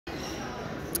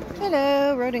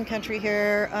Hello, Rodent Country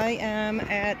here. I am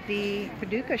at the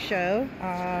Paducah show,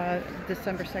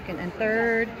 December 2nd and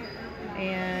 3rd,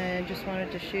 and just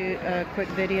wanted to shoot a quick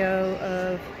video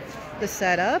of the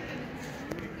setup.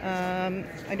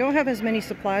 I don't have as many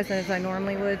supplies as I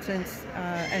normally would since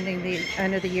ending the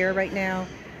end of the year right now.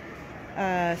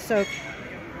 So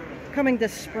coming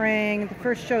this spring, the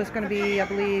first show is going to be, I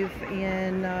believe,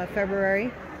 in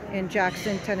February in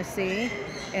Jackson, Tennessee.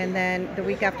 And then the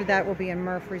week after that will be in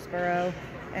Murfreesboro,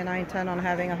 and I intend on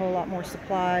having a whole lot more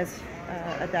supplies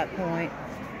at that point.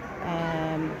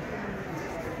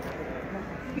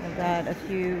 I've got a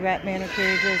few rat manor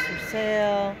cages for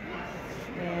sale,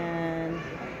 and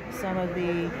some of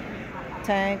the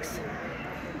tanks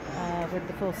with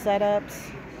the full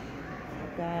setups.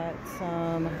 I've got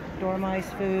some Dormice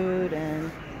food and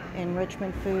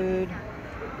enrichment food.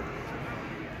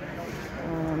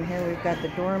 Here we've got the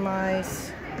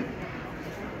Dormice.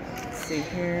 Let's see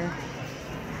here.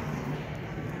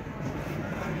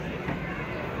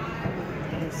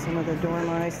 There's some of the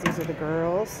Dormice. These are the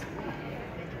girls.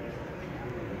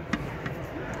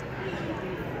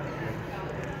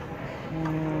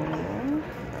 And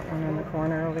one in the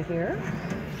corner over here.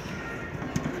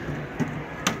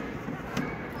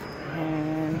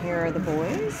 And here are the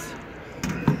boys.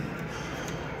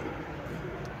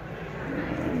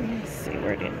 Let's see,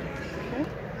 where did... Okay.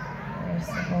 There's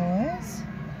the boys.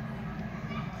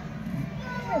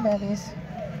 Hi, babies.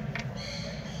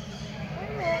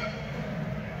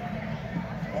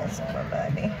 Yes, little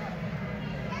baby.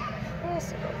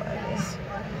 Yes, little babies.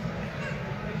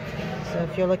 So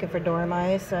if you're looking for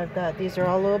Dormice, I've got, these are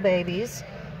all little babies.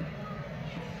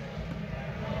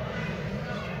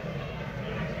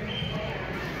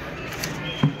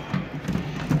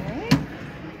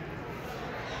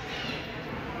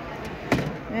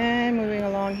 And moving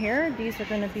along here, these are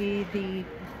going to be the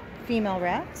female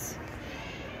rats.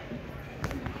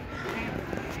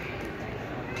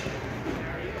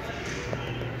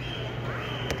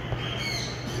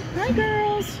 Hi,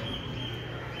 girls.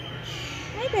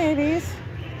 Hi, babies.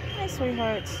 Hi,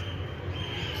 sweethearts.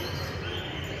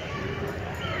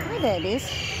 Hi, babies.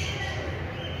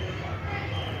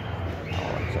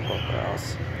 Oh, it's a little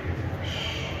girls.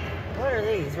 What are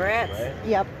these, rats?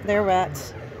 Yep, they're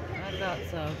rats. I thought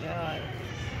so, God.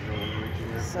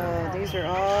 So these are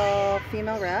all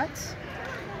female rats.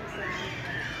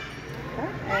 Okay.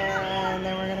 And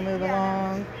then we're going to move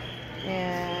along,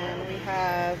 and we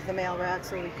have the male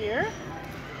rats over here.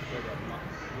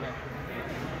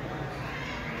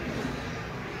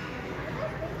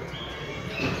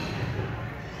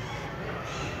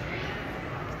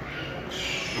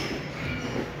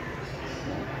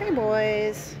 Hey,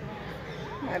 boys.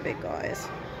 Hi, big guys.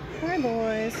 Hi,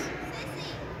 boys.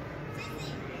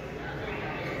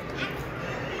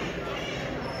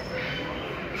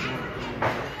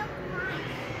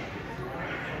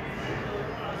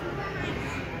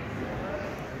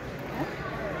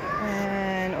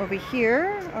 And over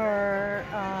here are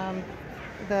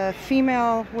the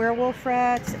female werewolf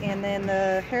rats, and then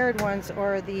the haired ones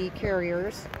are the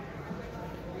carriers.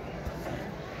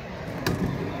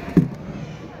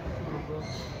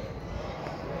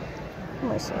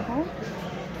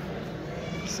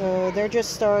 So they're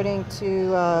just starting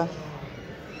to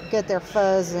get their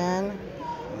fuzz in.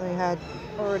 They had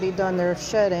already done their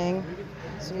shedding,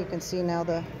 so you can see now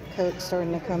the coat's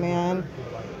starting to come in.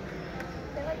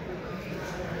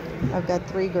 I've got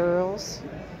 3 girls,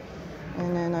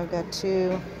 and then I've got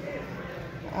 2.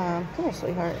 Come here,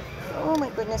 sweetheart. Oh my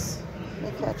goodness,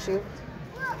 let me catch you.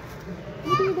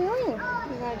 What are you doing? You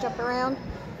gotta jump around?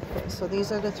 Okay, so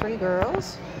these are the 3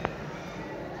 girls.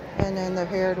 And then the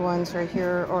haired ones right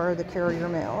here are the carrier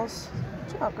males.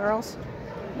 Good job, girls.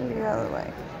 Move you out of the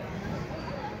way.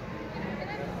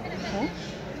 Okay.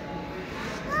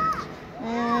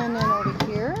 And then over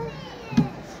here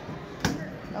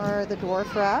are the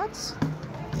dwarf rats.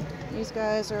 These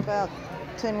guys are about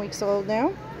 10 weeks old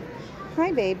now.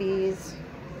 Hi, babies.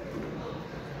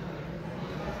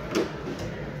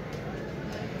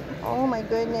 Oh my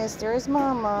goodness, there's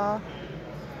Mama.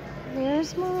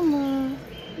 There's Mama.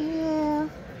 Yeah.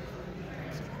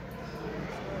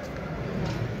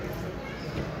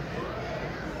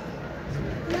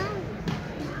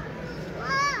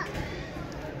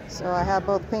 So I have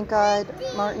both pink-eyed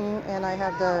marten, and I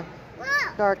have the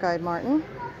dark-eyed marten.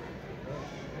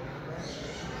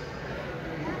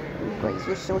 You guys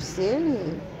are so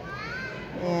silly.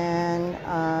 And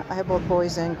I have both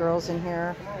boys and girls in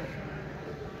here.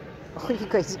 Oh, you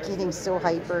guys are getting so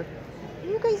hyper.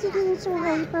 You guys are getting so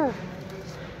hyper.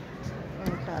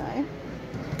 Okay.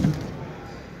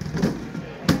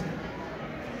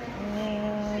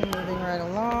 And right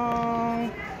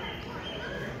along.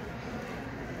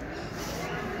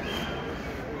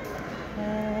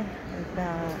 We've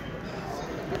got,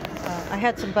 I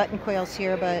had some button quails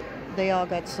here, but they all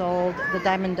got sold. The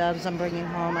diamond doves I'm bringing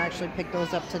home. I actually picked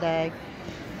those up today.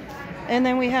 And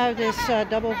then we have this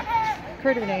double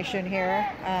critter nation here.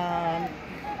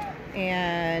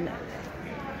 And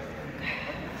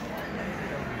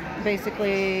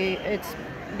basically it's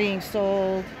being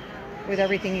sold with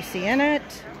everything you see in it.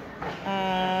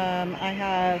 I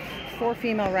have 4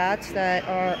 female rats that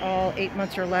are all 8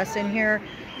 months or less in here.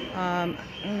 I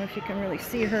don't know if you can really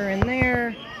see her in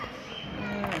there.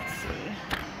 Let's see.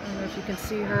 I don't know if you can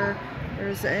see her.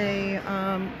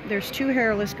 There's 2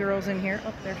 hairless girls in here.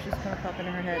 Oh, there she's kind of popping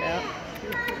her head out.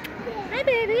 Hi,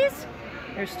 babies.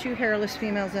 There's 2 hairless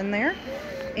females in there.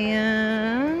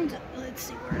 And let's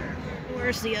see,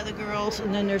 where's the other girls?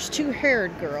 And then there's 2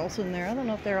 haired girls in there. I don't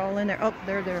know if they're all in there. Oh,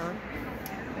 there they are.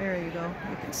 There you go.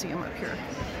 You can see them up here.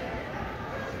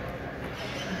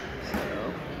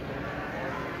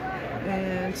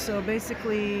 So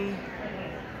basically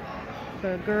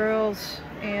the girls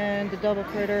and the double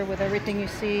critter with everything you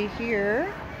see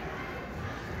here.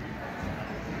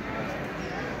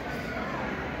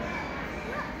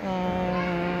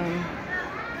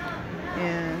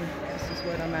 And this is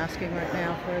what I'm asking right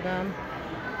now for them.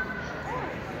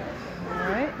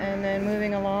 Alright, and then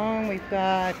moving along, we've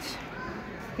got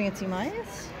fancy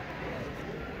mice.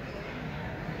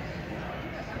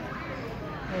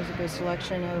 There's a good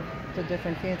selection of the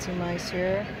different fancy mice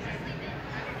here.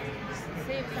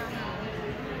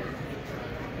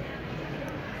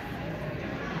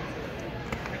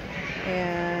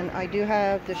 And I do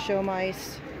have the show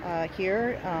mice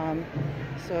here.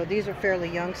 So these are fairly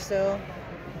young still.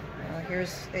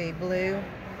 Here's a blue.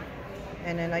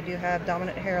 And then I do have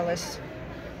dominant hairless,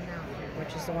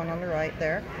 which is the one on the right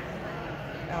there.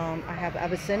 I have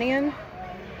Abyssinian.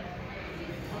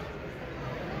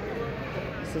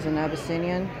 This is an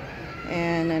Abyssinian.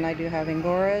 And then I do have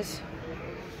Angoras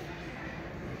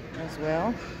as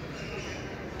well.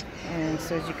 And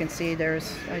so as you can see,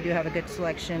 I do have a good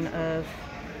selection of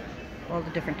all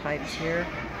the different types here.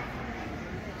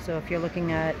 So if you're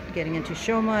looking at getting into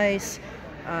show mice,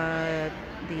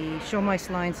 the show mice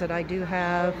lines that I do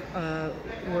have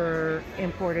were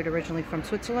imported originally from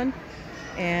Switzerland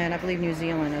and I believe New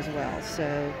Zealand as well. So,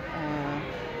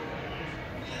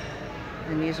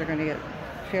 and these are going to get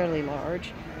fairly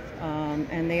large,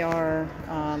 and they are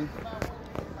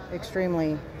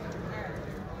extremely.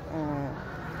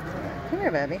 Come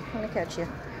here, baby. I want to catch you.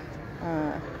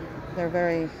 They're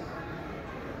very,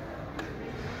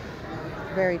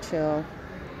 very chill.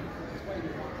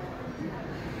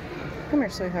 Come here,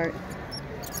 sweetheart.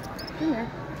 Come here.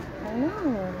 I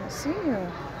know. I see you.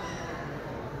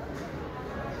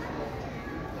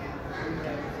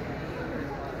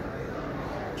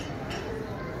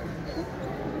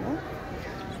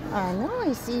 I know.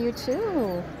 I see you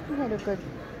too. What a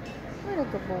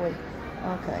good boy.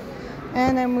 Okay.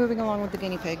 And then moving along with the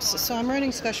guinea pigs. So I'm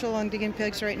running special on the guinea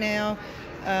pigs right now.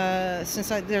 Since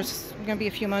there's going to be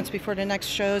a few months before the next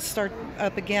shows start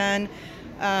up again.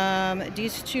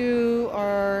 These 2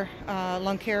 are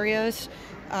Lunkaryas,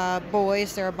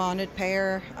 boys. They're a bonded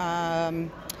pair.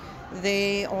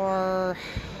 They are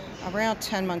around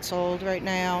 10 months old right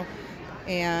now.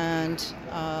 And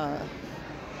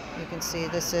you can see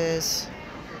this is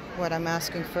what I'm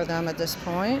asking for them at this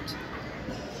point.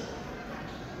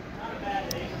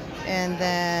 And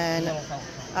then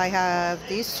I have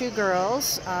these 2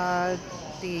 girls.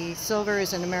 The silver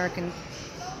is an American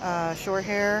short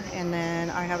hair, and then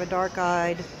I have a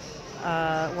dark-eyed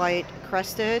white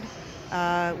Crested,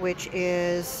 which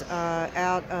is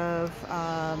out of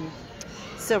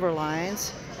silver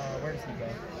lines. Where does he go?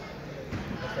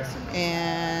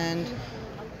 And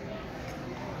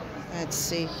let's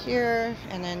see here,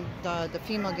 and then the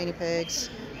female guinea pigs,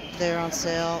 they're on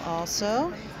sale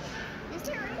also.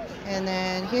 And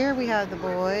then here we have the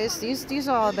boys. These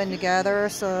all have been together,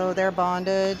 so they're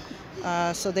bonded,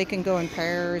 so they can go in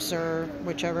pairs or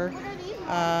whichever.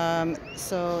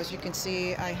 So as you can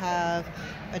see, I have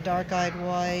a dark-eyed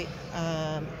white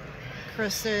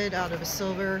Crested out of a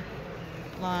silver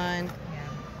line.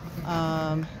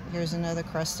 Here's another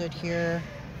Crested here,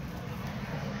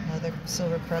 another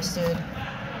silver Crested.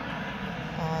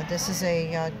 This is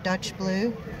a Dutch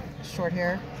blue, short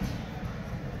hair.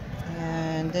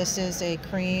 And this is a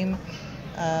cream.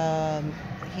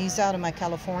 He's out of my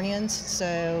Californians,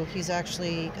 so he's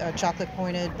actually chocolate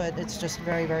pointed, but it's just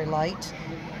very, very light.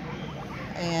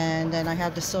 And then I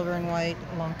have the silver and white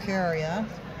Lunkarya.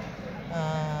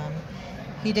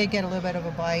 He did get a little bit of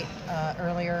a bite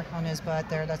earlier on his butt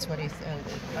there. That's what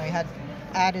I had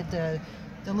added the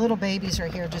little babies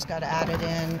right here. Just got added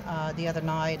in the other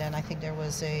night, and I think there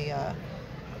was a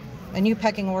new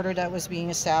pecking order that was being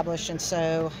established, and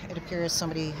so it appears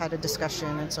somebody had a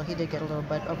discussion, and so he did get a little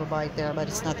bit of a bite there, but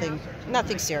it's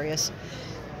nothing serious.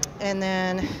 And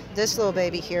then this little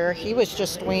baby here, he was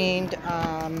just weaned.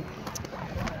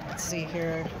 Let's see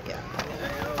here. Yeah.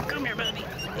 Come here, buddy.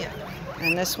 Yeah.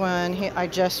 And this one, I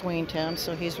just weaned him,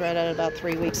 so he's right at about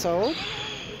 3 weeks old.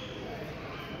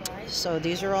 So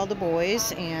these are all the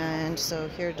boys, and so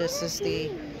here, this is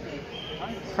the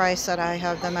price that I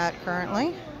have them at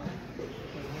currently.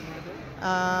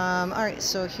 Alright,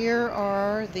 so here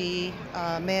are the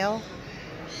male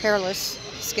hairless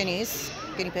skinnies,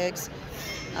 guinea pigs.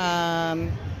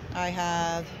 I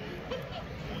have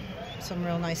some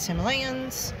real nice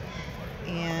Himalayans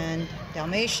and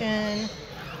Dalmatian,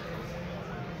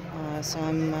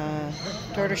 some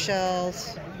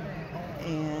tortoiseshells,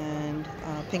 and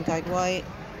pink-eyed white.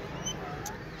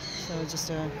 So just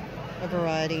a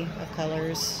variety of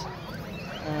colors.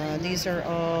 These are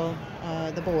all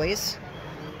the boys.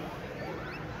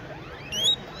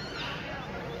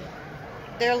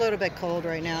 They're a little bit cold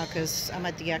right now because I'm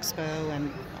at the expo,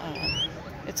 and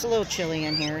it's a little chilly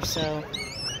in here, so.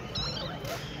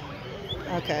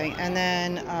 Okay, and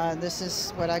then this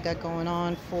is what I got going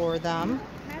on for them.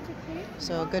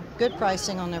 So good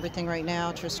pricing on everything right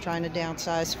now, just trying to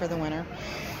downsize for the winter.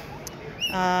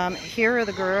 Here are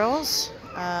the girls.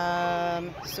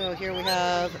 So here we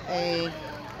have a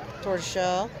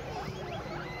tortoiseshell,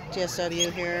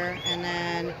 TSW here, and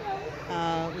then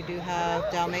we do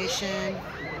have Dalmatian,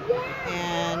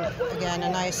 and again a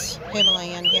nice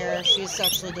Himalayan here. She's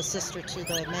actually the sister to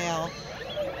the male,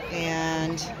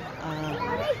 and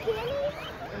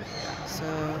so,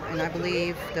 and I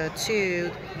believe the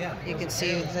two, you can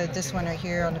see that this one right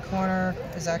here on the corner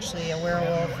is actually a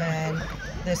werewolf, and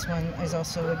this one is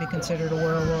also would be considered a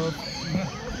werewolf.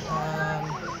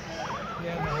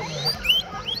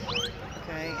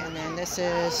 Okay, and then this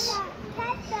is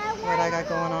what I got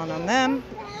going on them.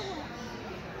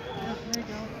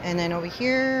 And then over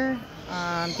here,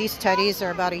 these teddies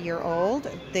are about a year old.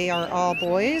 They are all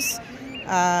boys.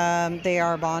 They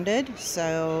are bonded,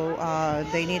 so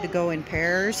they need to go in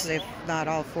pairs, if not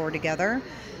all four together.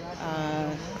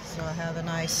 So I have a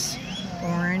nice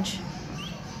orange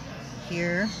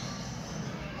here,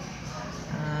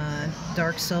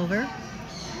 dark silver,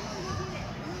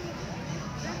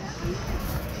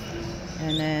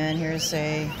 and then here's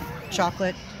a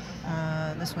chocolate.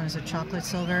 This one is a chocolate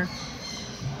silver,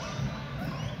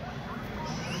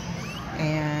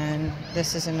 and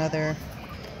this is another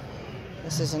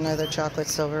chocolate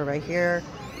silver right here.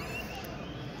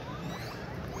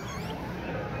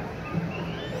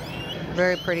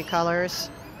 Very pretty colors.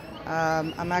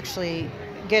 I'm actually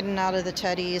getting out of the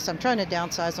teddies. I'm trying to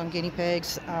downsize on guinea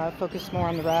pigs, focus more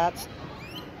on the rats.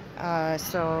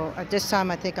 So at this time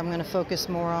I think I'm going to focus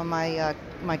more on my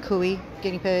my Kui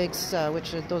guinea pigs,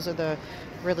 which those are the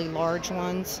really large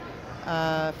ones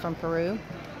from Peru.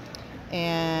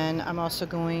 And I'm also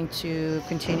going to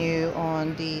continue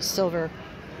on the silver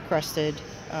crested.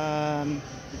 I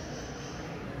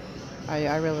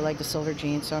really like the silver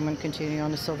genes, so I'm going to continue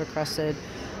on the silver crested.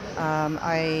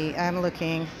 I am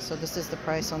looking, so this is the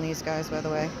price on these guys, by the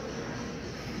way.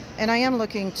 And I am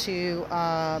looking to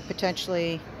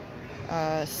potentially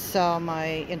sell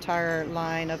my entire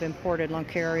line of imported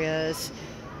Lunkaryas.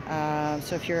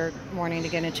 So if you're wanting to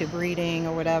get into breeding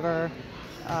or whatever,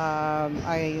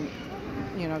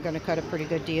 going to cut a pretty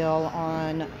good deal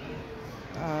on,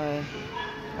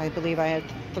 I believe I had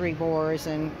 3 boars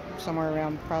and somewhere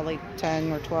around probably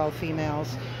 10 or 12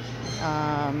 females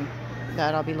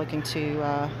that I'll be looking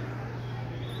to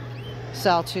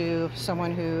sell to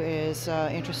someone who is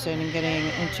interested in getting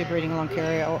into breeding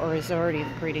Lunkarya or is already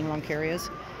breeding Lunkaryas.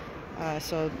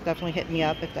 So definitely hit me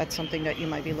up if that's something that you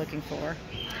might be looking for.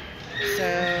 So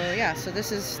yeah, so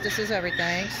this is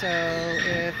everything. So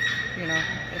if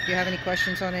you have any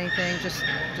questions on anything,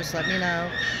 just let me know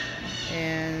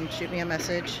and shoot me a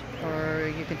message, or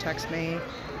you can text me.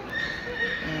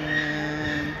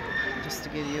 And just to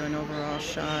give you an overall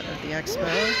shot of the expo.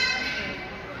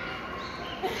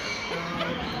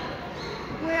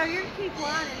 Well, you're keep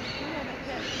quiet. We haven't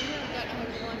gotten how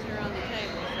much lunch around the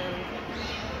table, so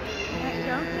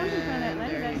don't come in front of that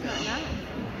lady. That's not nice.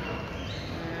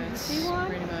 That's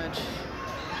pretty much.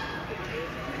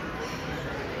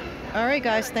 All right,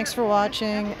 guys. Thanks for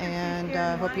watching,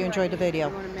 and hope you enjoyed the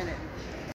video.